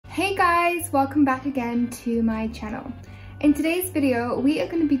Hey guys, welcome back again to my channel. In today's video, we are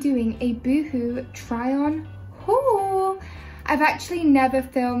going to be doing a Boohoo try-on haul. I've actually never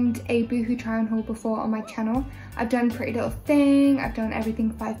filmed a Boohoo try-on haul before on my channel. I've done Pretty Little Thing, I've done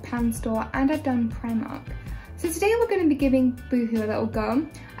everything £5 store, and I've done Primark. So today we're going to be giving Boohoo a little go.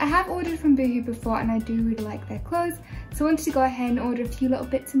 I have ordered from Boohoo before and I do really like their clothes, so I wanted to go ahead and order a few little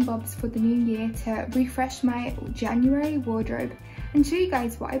bits and bobs for the new year to refresh my January wardrobe and show you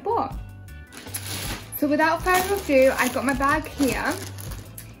guys what I bought. So without further ado, I got my bag here.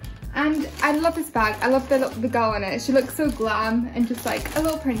 And I love this bag. I love the girl in it. She looks so glam and just like a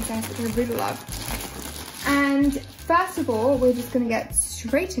little princess, which I really love. And first of all, we're just gonna get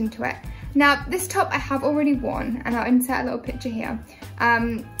straight into it. Now, this top I have already worn, and I'll insert a little picture here.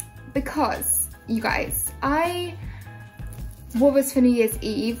 Because, you guys, I wore this for New Year's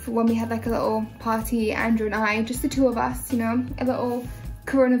Eve when we had like a little party, Andrew and I, just the two of us, you know, a little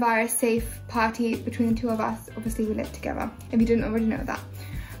coronavirus safe party between the two of us. Obviously we live together, if you didn't already know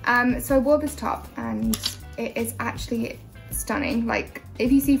that. So I wore this top and it is actually stunning. Like,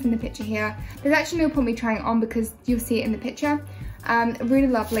 if you see from the picture here, there's actually no point me trying it on because you'll see it in the picture. Really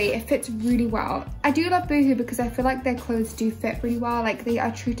lovely, it fits really well. I do love Boohoo because I feel like their clothes do fit really well, like they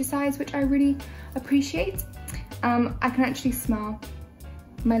are true to size, which I really appreciate. I can actually smell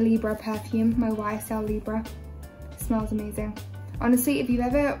my Libra perfume, my YSL Libra. It smells amazing. Honestly, if you've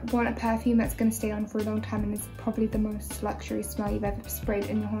ever want a perfume that's going to stay on for a long time and is probably the most luxury smell you've ever sprayed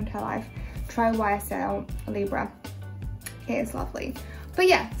in your whole entire life, try YSL Libra. It is lovely. But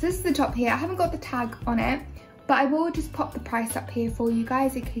yeah, so this is the top here. I haven't got the tag on it, but I will just pop the price up here for you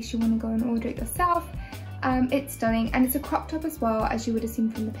guys in case you want to go and order it yourself. It's stunning, and it's a crop top as well, as you would have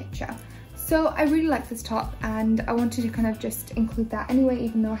seen from the picture. So I really like this top and I wanted to kind of just include that anyway,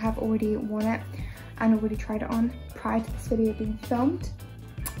 even though I have already worn it and already tried it on prior to this video being filmed.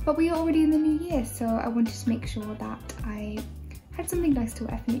 But we are already in the new year, so I wanted to make sure that I had something nice to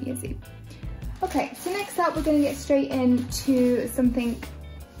wear for New Year's Eve. Okay, so next up we're going to get straight into something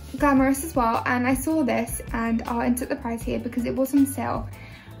glamorous as well, and I saw this and I'll insert the price here because it was on sale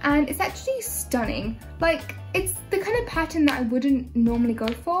and it's actually stunning. Like, it's the kind of pattern that I wouldn't normally go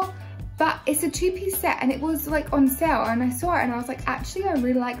for, but it's a two-piece set and it was like on sale and I saw it and I was like, actually I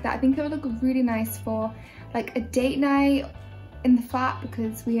really like that. I think it would look really nice for like a date night in the flat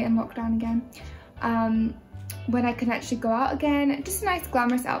because we are in lockdown again. When I can actually go out again, just a nice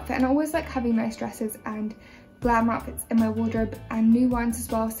glamorous outfit. And I always like having nice dresses and glamour outfits in my wardrobe and new ones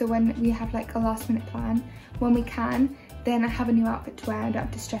as well, so when we have like a last minute plan, when we can, then I have a new outfit to wear and I don't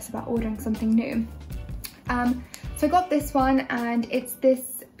have to stress about ordering something new. So I got this one and it's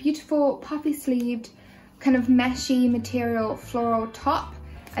this beautiful puffy sleeved kind of meshy material floral top,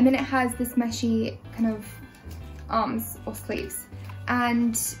 and then it has this meshy kind of arms or sleeves,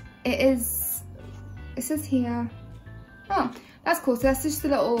 and it says here, oh that's cool, so that's just the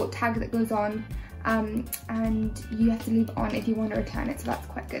little tag that goes on, and you have to leave it on if you want to return it, so that's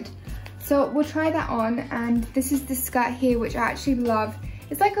quite good. So we'll try that on, and this is the skirt here, which I actually love.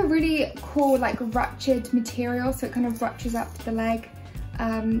 It's like a really cool like ruched material, so it kind of ruches up to the leg.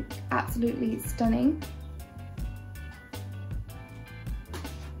 Absolutely stunning.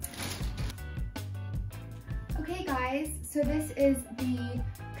 Okay guys, so this is the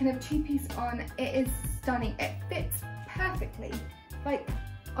kind of two-piece on. It is stunning, it fits perfectly. Like,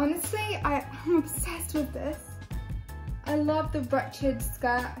 honestly, I'm obsessed with this. I love the ruched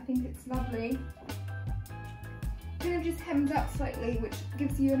skirt, I think it's lovely. Kind of just hems up slightly, which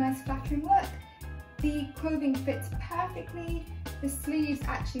gives you a nice flattering look. The clothing fits perfectly. The sleeves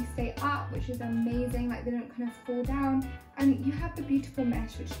actually stay up, which is amazing, like they don't kind of fall down. And you have the beautiful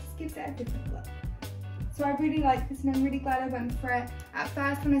mesh, which just gives it a different look. So I really like this and I'm really glad I went for it. At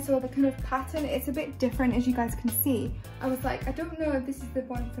first when I saw the kind of pattern, it's a bit different as you guys can see. I was like, I don't know if this is the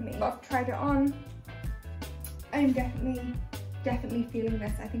one for me. But I've tried it on. I'm definitely feeling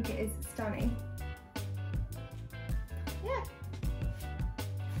this. I think it is stunning. Yeah.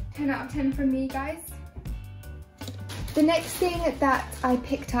 10 out of 10 from me, guys. The next thing that I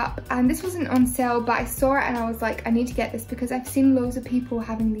picked up, and this wasn't on sale, but I saw it and I was like, I need to get this because I've seen loads of people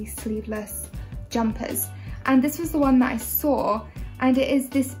having these sleeveless jumpers, and this was the one that I saw, and it is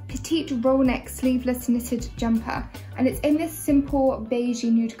this petite roll neck sleeveless knitted jumper, and it's in this simple beigey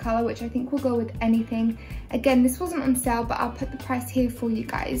nude color, which I think will go with anything. Again, this wasn't on sale, but I'll put the price here for you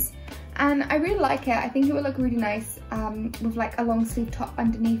guys, and I really like it. I think it would look really nice with like a long sleeve top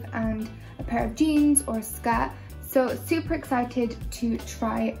underneath and a pair of jeans or a skirt. So super excited to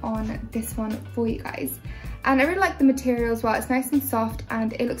try on this one for you guys. And I really like the material as well. It's nice and soft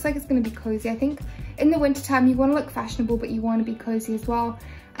and it looks like it's going to be cozy. I think in the winter time you want to look fashionable but you want to be cozy as well.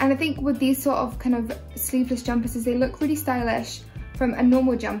 And I think with these sort of kind of sleeveless jumpers is they look really stylish from a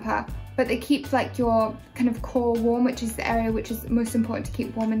normal jumper, but they keep like your kind of core warm, which is the area which is most important to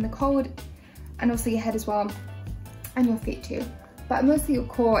keep warm in the cold, and also your head as well, and your feet too. But mostly your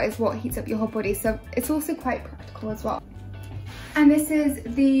core is what heats up your whole body, so it's also quite practical as well. And this is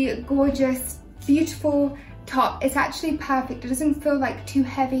the gorgeous, beautiful top. It's actually perfect. It doesn't feel like too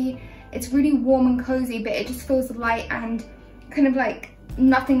heavy. It's really warm and cozy, but it just feels light and kind of like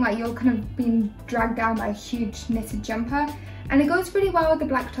nothing like you're kind of being dragged down by a huge knitted jumper. And it goes really well with the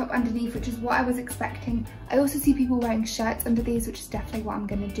black top underneath, which is what I was expecting. I also see people wearing shirts under these, which is definitely what I'm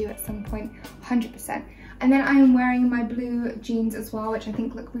going to do at some point, 100%. And then I am wearing my blue jeans as well, which I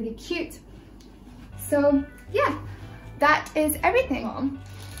think look really cute. So yeah, that is everything.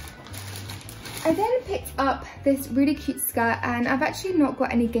 I then picked up this really cute skirt, and I've actually not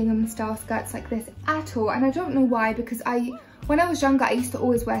got any gingham style skirts like this at all, and I don't know why, because when I was younger I used to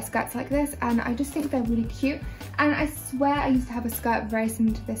always wear skirts like this, and I just think they're really cute. And I swear I used to have a skirt very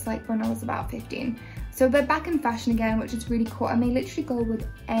similar to this like when I was about 15. So they're back in fashion again, which is really cool, and they literally go with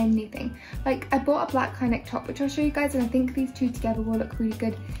anything. Like I bought a black high neck top, which I'll show you guys, and I think these two together will look really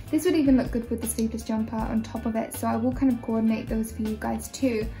good. This would even look good with the sleeveless jumper on top of it, so I will kind of coordinate those for you guys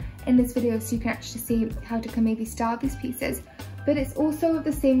too in this video, so you can actually see how to maybe style these pieces. But it's also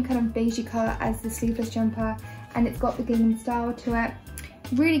the same kind of beigey colour as the sleeveless jumper, and it's got the gingham style to it.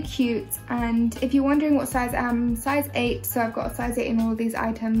 Really cute. And if you're wondering what size I am, size 8, so I've got a size 8 in all of these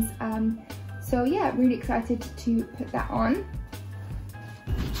items. So yeah, really excited to put that on.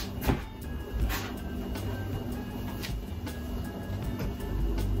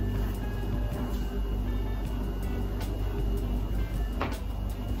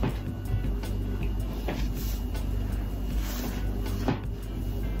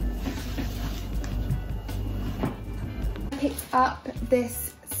 Picked up this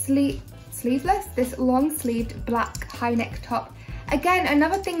this long sleeved black high neck top. Again,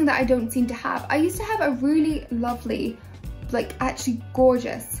 another thing that I don't seem to have. I used to have a really lovely, like actually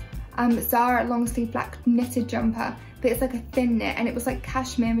gorgeous Zara long sleeve black knitted jumper, but it's like a thin knit, and it was like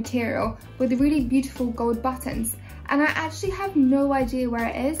cashmere material with really beautiful gold buttons, and I actually have no idea where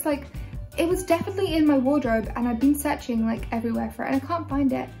it is. Like it was definitely in my wardrobe, and I've been searching like everywhere for it, and I can't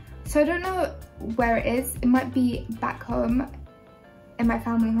find it. So I don't know where it is. It might be back home in my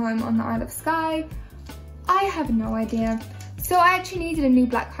family home on the Isle of Skye. I have no idea. So I actually needed a new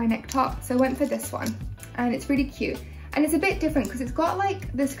black high neck top, so I went for this one, and it's really cute. And it's a bit different because it's got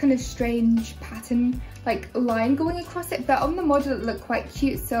like this kind of strange pattern, like line going across it, but on the model it looked quite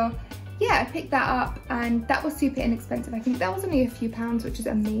cute. So yeah, I picked that up, and that was super inexpensive. I think that was only a few pounds, which is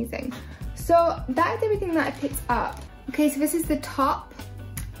amazing. So that is everything that I picked up. Okay, so this is the top.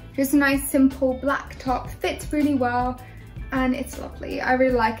 Just a nice simple black top, fits really well, and it's lovely. I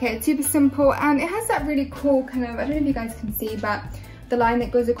really like it. It's super simple, and it has that really cool kind of, I don't know if you guys can see, but the line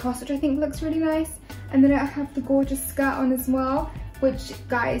that goes across, which I think looks really nice. And then I have the gorgeous skirt on as well, which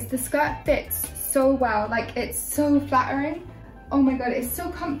guys, the skirt fits so well. Like it's so flattering. Oh my god, it's so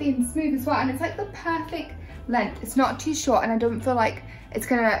comfy and smooth as well, and it's like the perfect length. It's not too short, and I don't feel like it's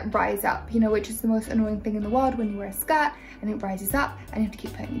gonna rise up, you know, which is the most annoying thing in the world when you wear a skirt and it rises up and you have to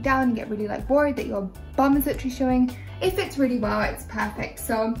keep putting it down and get really like worried that your bum is literally showing. It fits really well, it's perfect.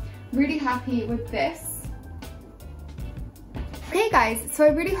 So really happy with this. Okay guys, so I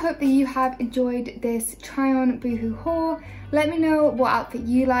really hope that you have enjoyed this try on Boohoo haul. Let me know what outfit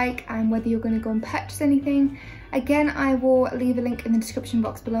you like and whether you're going to go and purchase anything. Again, I will leave a link in the description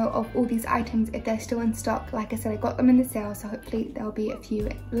box below of all these items if they're still in stock. Like I said, I got them in the sale, so hopefully there'll be a few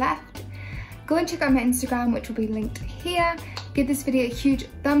left. Go and check out my Instagram, which will be linked here. Give this video a huge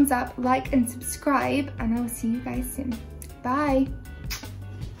thumbs up, like and subscribe, and I will see you guys soon. Bye!